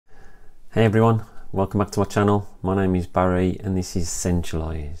Hey everyone, welcome back to my channel. My name is Barry and this is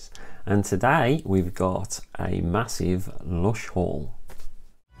Centralise, and today we've got a massive Lush haul.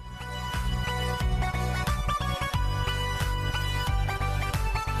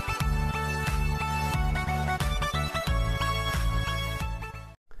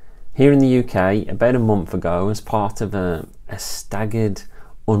 Here in the UK, about a month ago, as part of a staggered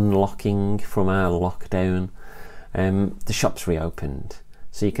unlocking from our lockdown, the shops reopened.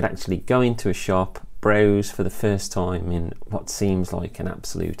 So you could actually go into a shop, browse for the first time in what seems like an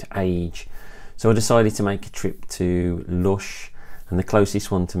absolute age. So I decided to make a trip to Lush, and the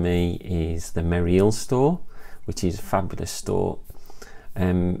closest one to me is the Merrill store, which is a fabulous store.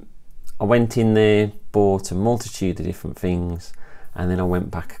 I went in there, bought a multitude of different things, and then I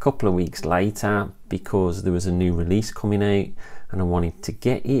went back a couple of weeks later because there was a new release coming out and I wanted to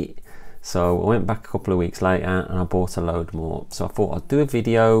get it. So I went back a couple of weeks later and I bought a load more. So I thought I'd do a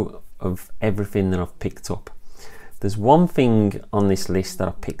video of everything that I've picked up. There's one thing on this list that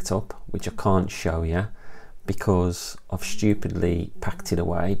I picked up which I can't show you because I've stupidly packed it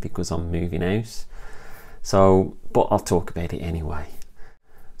away because I'm moving house. But I'll talk about it anyway.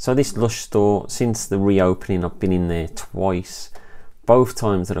 So this Lush store, since the reopening, I've been in there twice. Both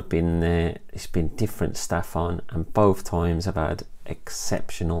times that I've been there, it's been different staff on, and both times I've had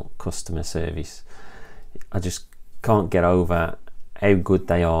exceptional customer service. I just can't get over how good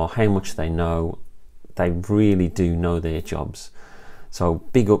they are, how much they know. They really do know their jobs. So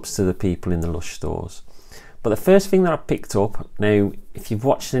big ups to the people in the Lush stores. But the first thing that I picked up, now if you've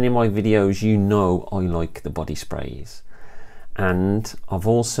watched any of my videos, you know I like the body sprays. And I've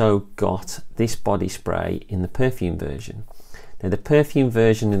also got this body spray in the perfume version. Now the perfume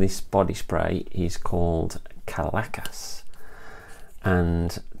version of this body spray is called Caracas,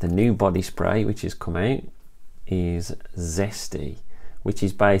 and the new body spray which has come out is Zesty, which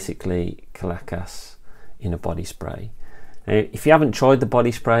is basically Caracas in a body spray. Now if you haven't tried the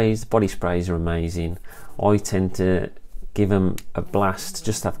body sprays are amazing. I tend to give them a blast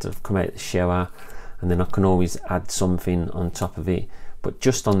just after I've come out of the shower, and then I can always add something on top of it, but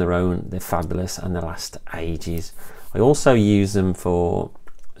just on their own they're fabulous and they last ages. I also use them for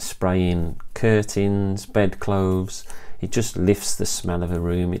spraying curtains, bedclothes. It just lifts the smell of a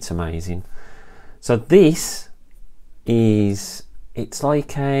room. It's amazing. So this is, it's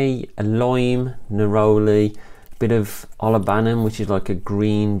like a lime, neroli, a bit of olibanum, which is like a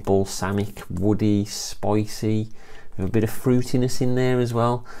green, balsamic, woody, spicy, with a bit of fruitiness in there as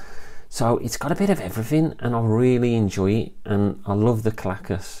well. So it's got a bit of everything and I really enjoy it, and I love the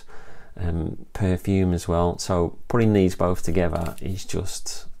Caracas perfume as well. So putting these both together is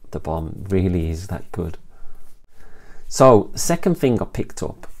just the bomb. Really is that good. So the second thing I picked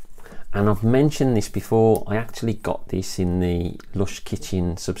up, and I've mentioned this before, I actually got this in the Lush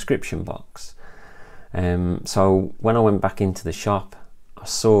Kitchen subscription box. So when I went back into the shop, I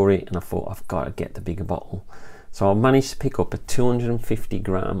saw it and I thought I've got to get the bigger bottle. So I managed to pick up a 250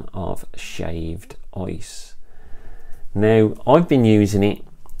 gram of shaved ice. Now I've been using it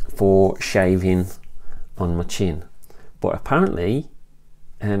for shaving on my chin, but apparently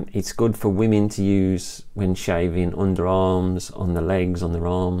it's good for women to use when shaving underarms, on the legs, on their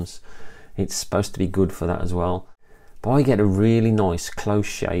arms. It's supposed to be good for that as well. But I get a really nice close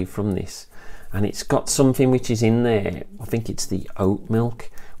shave from this, and it's got something which is in there, I think it's the oat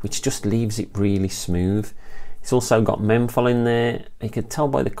milk, which just leaves it really smooth. It's also got menthol in there. You can tell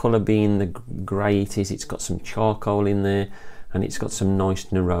by the colour being the grey it is. It's got some charcoal in there, and it's got some nice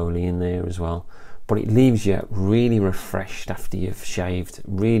neroli in there as well. But it leaves you really refreshed after you've shaved.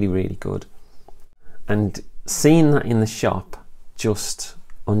 Really, really good. And seeing that in the shop just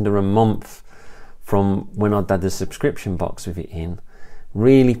under a month from when I'd had the subscription box with it in,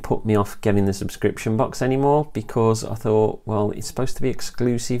 really put me off getting the subscription box anymore, because I thought, well, it's supposed to be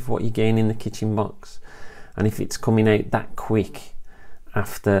exclusive what you're getting in the kitchen box, and if it's coming out that quick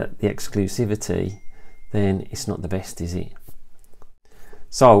after the exclusivity, then it's not the best, is it?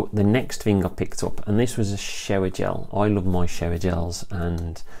 So the next thing I picked up, and this was a shower gel. I love my shower gels,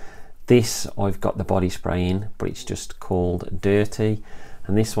 and this I've got the body spray in, but it's just called Dirty,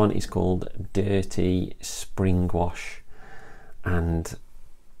 and this one is called Dirty Springwash, and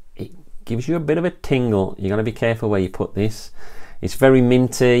it gives you a bit of a tingle. You got to be careful where you put this. It's very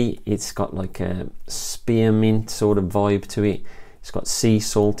minty. It's got like a spearmint sort of vibe to it. It's got sea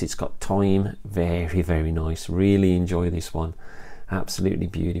salt, it's got thyme. Very, very nice. Really enjoy this one. Absolutely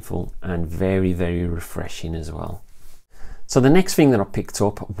beautiful and very, very refreshing as well. So the next thing that I picked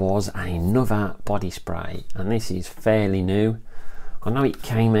up was another body spray, and this is fairly new. I know it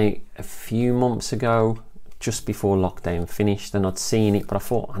came out a few months ago, just before lockdown finished, and I'd seen it, but I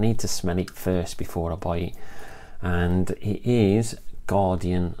thought I need to smell it first before I buy it. And it is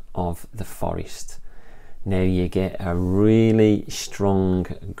Guardian of the Forest. Now you get a really strong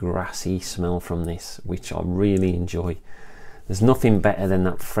grassy smell from this, which I really enjoy. There's nothing better than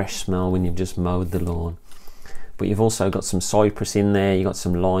that fresh smell when you've just mowed the lawn. But you've also got some cypress in there, you've got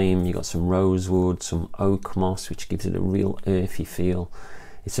some lime, you've got some rosewood, some oak moss, which gives it a real earthy feel.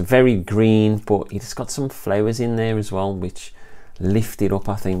 It's a very green, but it's got some flowers in there as well, which lift it up,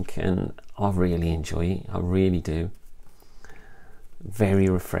 I think, and I really enjoy it. I really do. Very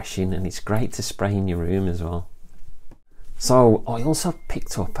refreshing, and it's great to spray in your room as well. So I also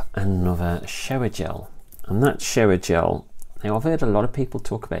picked up another shower gel, and that shower gel, now I've heard a lot of people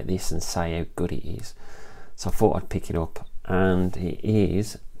talk about this and say how good it is, so I thought I'd pick it up, and it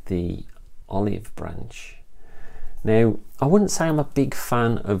is the olive branch. Now I wouldn't say I'm a big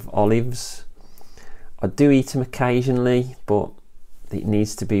fan of olives. I do eat them occasionally, but it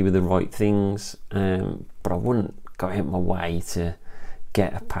needs to be with the right things, but I wouldn't go out my way to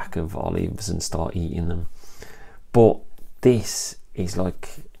get a pack of olives and start eating them. But this is like,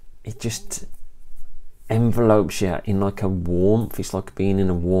 it just envelopes you in like a warmth. It's like being in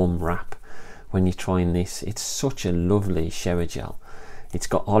a warm wrap when you're trying this. It's such a lovely shower gel. It's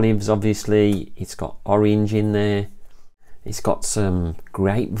got olives, obviously, it's got orange in there, it's got some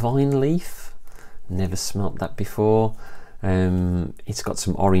grapevine leaf, never smelt that before. It's got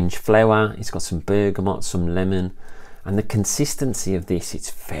some orange flower, it's got some bergamot, some lemon, and the consistency of this,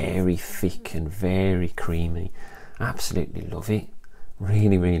 it's very thick and very creamy. Absolutely love it.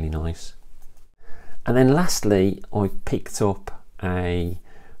 Really, really nice. And then lastly, I picked up a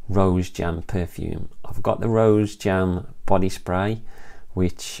Rose Jam perfume. I've got the Rose Jam body spray,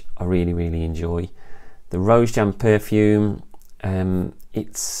 which I really, really enjoy. The Rose Jam perfume,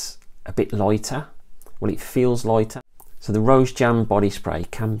 it's a bit lighter. Well, it feels lighter. So the Rose Jam body spray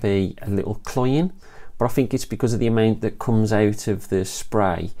can be a little cloying, but I think it's because of the amount that comes out of the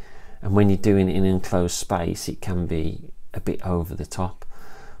spray, and when you're doing it in an enclosed space, it can be a bit over the top.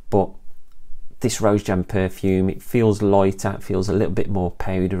 But this Rose Jam perfume, it feels lighter, it feels a little bit more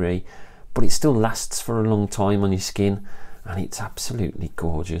powdery, but it still lasts for a long time on your skin, and it's absolutely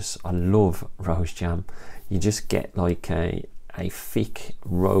gorgeous. I love Rose Jam. You just get like a thick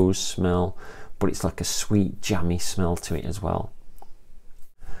rose smell, but it's like a sweet jammy smell to it as well.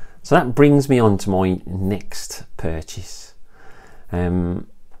 So that brings me on to my next purchase. When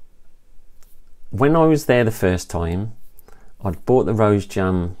I was there the first time, I'd bought the Rose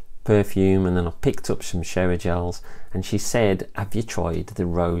Jam perfume, and then I picked up some shower gels, and she said, have you tried the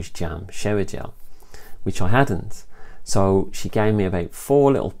Rose Jam shower gel? Which I hadn't. So she gave me about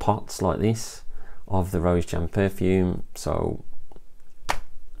 4 little pots like this of the Rose Jam perfume. So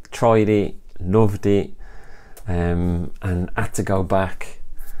tried it, loved it, and had to go back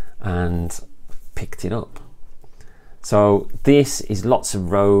and picked it up. So this is lots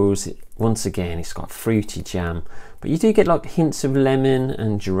of rose. Once again, it's got fruity jam, but you do get like hints of lemon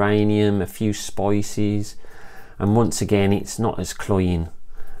and geranium, a few spices, and once again, it's not as cloying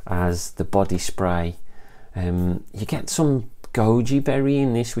as the body spray. You get some goji berry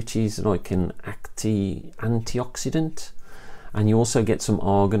in this, which is like an antioxidant, and you also get some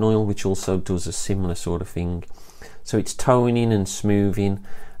argan oil, which also does a similar sort of thing. So it's toning and smoothing,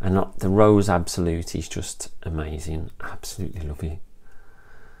 and the Rose Absolute is just amazing. Absolutely love it.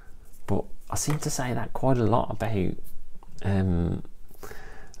 But I seem to say that quite a lot about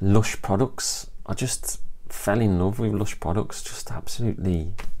Lush products. I just fell in love with Lush products, just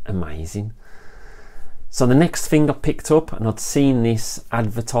absolutely amazing. So the next thing I picked up, and I'd seen this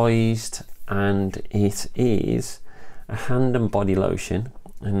advertised, and it is a hand and body lotion,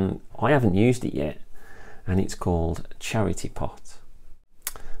 and I haven't used it yet, and it's called Charity Pot.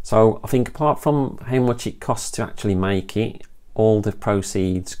 So I think apart from how much it costs to actually make it, all the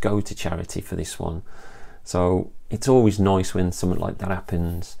proceeds go to charity for this one. So it's always nice when something like that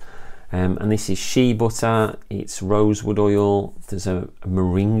happens. And this is shea butter, it's rosewood oil, there's a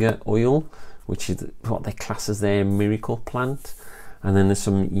moringa oil, which is what they class as their miracle plant, and then there's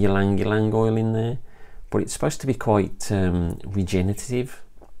some ylang ylang oil in there, but it's supposed to be quite regenerative.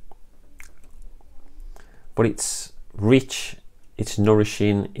 But it's rich, it's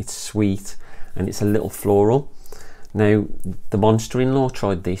nourishing, it's sweet, and it's a little floral. Now the monster-in-law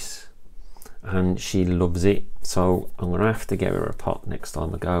tried this and she loves it, so I'm gonna have to get her a pot next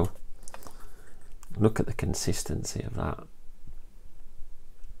time I go. Look at the consistency of that.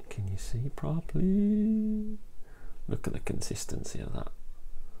 Can you see properly? Look at the consistency of that.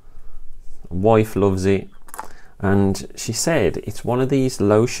 My wife loves it, and she said it's one of these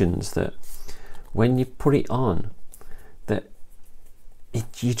lotions that when you put it on, that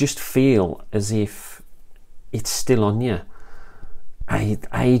you just feel as if it's still on you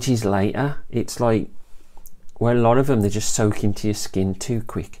ages later. It's like, well, a lot of them, they just soak into your skin too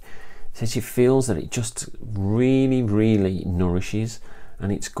quick. So she feels that it just really, really nourishes,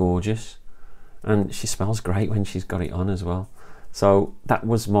 and it's gorgeous. And she smells great when she's got it on as well. So that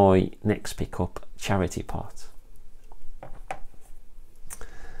was my next pickup, Charity Pot.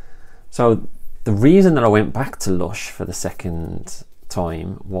 So the reason that I went back to Lush for the second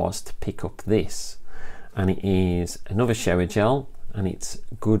time was to pick up this. And it is another shower gel, and it's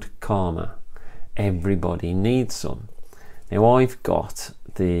Good Karma. Everybody needs some. Now I've got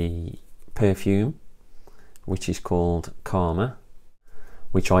the Perfume, which is called Karma,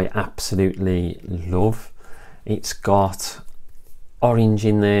 which I absolutely love. It's got orange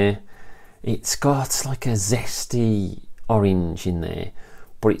in there. It's got like a zesty orange in there,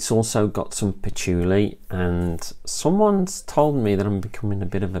 but it's also got some patchouli, and someone's told me that I'm becoming a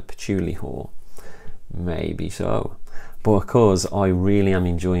bit of a patchouli whore. Maybe so. But of course, I really am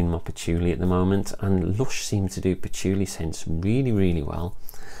enjoying my patchouli at the moment, and Lush seems to do patchouli scents really, really well.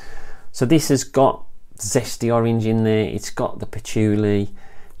 So this has got zesty orange in there, it's got the patchouli,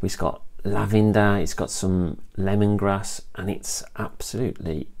 it's got lavender, it's got some lemongrass, and it's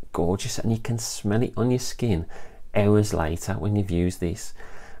absolutely gorgeous, and you can smell it on your skin hours later when you've used this.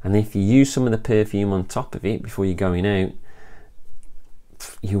 And if you use some of the perfume on top of it before you're going out,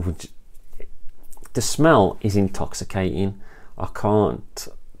 you would... The smell is intoxicating. I can't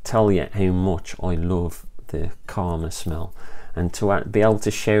tell you how much I love the Karma smell, and to be able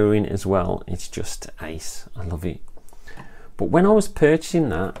to shower in as well, it's just ace. I love it. But when I was purchasing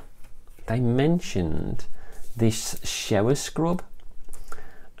that, they mentioned this shower scrub,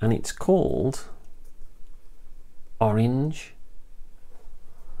 and it's called Orange.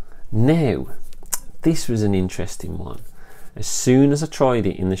 Now, this was an interesting one. As soon as I tried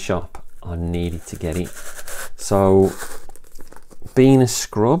it in the shop, I needed to get it. So, being a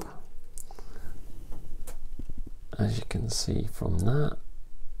scrub, as you can see from that,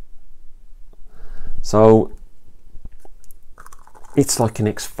 so it's like an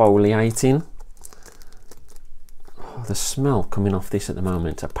exfoliating. Oh, the smell coming off this at the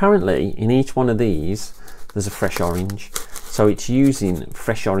moment. Apparently, in each one of these, there's a fresh orange. So it's using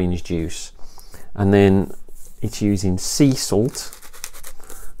fresh orange juice, and then it's using sea salt,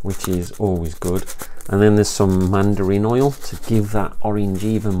 which is always good, and then there's some mandarin oil to give that orange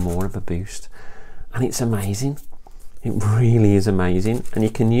even more of a boost. And it's amazing. It really is amazing. And you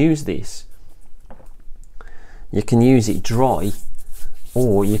can use this, you can use it dry,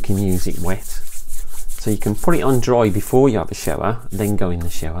 or you can use it wet. So you can put it on dry before you have a shower, then go in the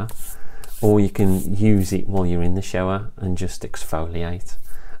shower, or you can use it while you're in the shower and just exfoliate.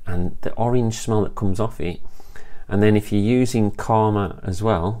 And the orange smell that comes off it, and then if you're using Karma as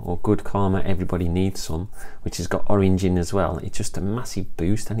well, or Good Karma, Everybody Needs Some, which has got orange in as well, it's just a massive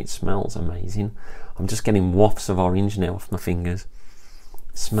boost, and it smells amazing. I'm just getting wafts of orange now off my fingers.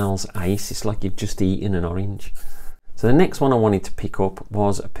 It smells ace. It's like you've just eaten an orange. So the next one I wanted to pick up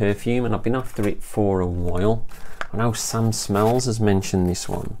was a perfume, and I've been after it for a while. I know Sam Smells has mentioned this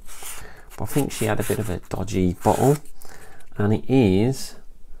one, but I think she had a bit of a dodgy bottle, and it is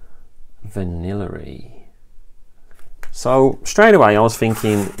Vanillary. So straight away I was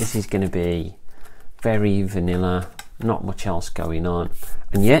thinking this is going to be very vanilla, not much else going on,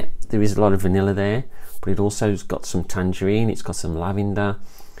 and yet there is a lot of vanilla there, but it also has got some tangerine, it's got some lavender,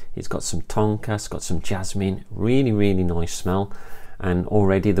 it's got some tonka, it's got some jasmine. Really, really nice smell, and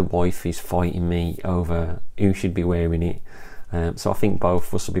already the wife is fighting me over who should be wearing it, so I think both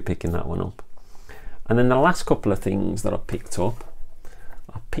of us will be picking that one up. And then the last couple of things that I picked up,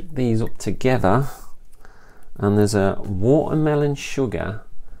 I picked these up together, and there's a watermelon sugar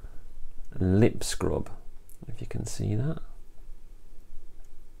lip scrub, if you can see that,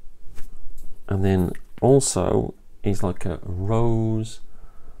 and then also is like a rose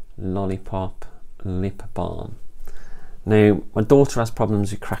lollipop lip balm. Now my daughter has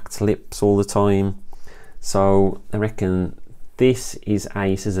problems with cracked lips all the time, so I reckon this is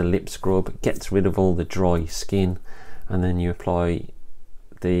ace as a lip scrub. It gets rid of all the dry skin, and then you apply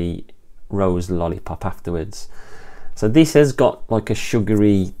the rose lollipop afterwards. So this has got like a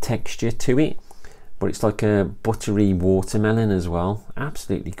sugary texture to it, but it's like a buttery watermelon as well.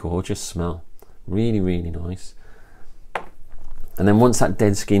 Absolutely gorgeous smell, really, really nice. And then once that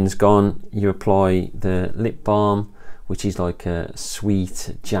dead skin's gone, you apply the lip balm, which is like a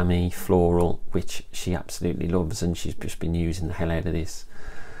sweet, jammy, floral, which she absolutely loves, and she's just been using the hell out of this.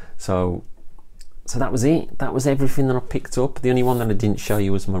 So So that was it. That was everything that I picked up. The only one that I didn't show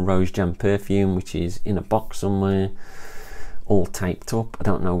you was my Rose Jam perfume, which is in a box somewhere, all taped up. I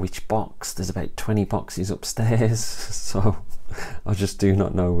don't know which box. There's about 20 boxes upstairs, so I just do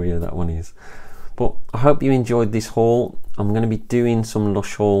not know where that one is. But I hope you enjoyed this haul. I'm going to be doing some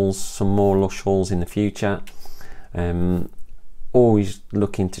Lush hauls, some more Lush hauls in the future. Always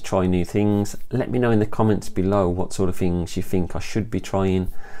looking to try new things. Let me know in the comments below what sort of things you think I should be trying.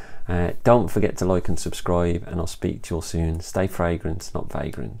 Don't forget to like and subscribe, and I'll speak to you all soon. Stay fragrant, not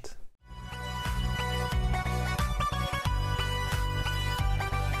vagrant.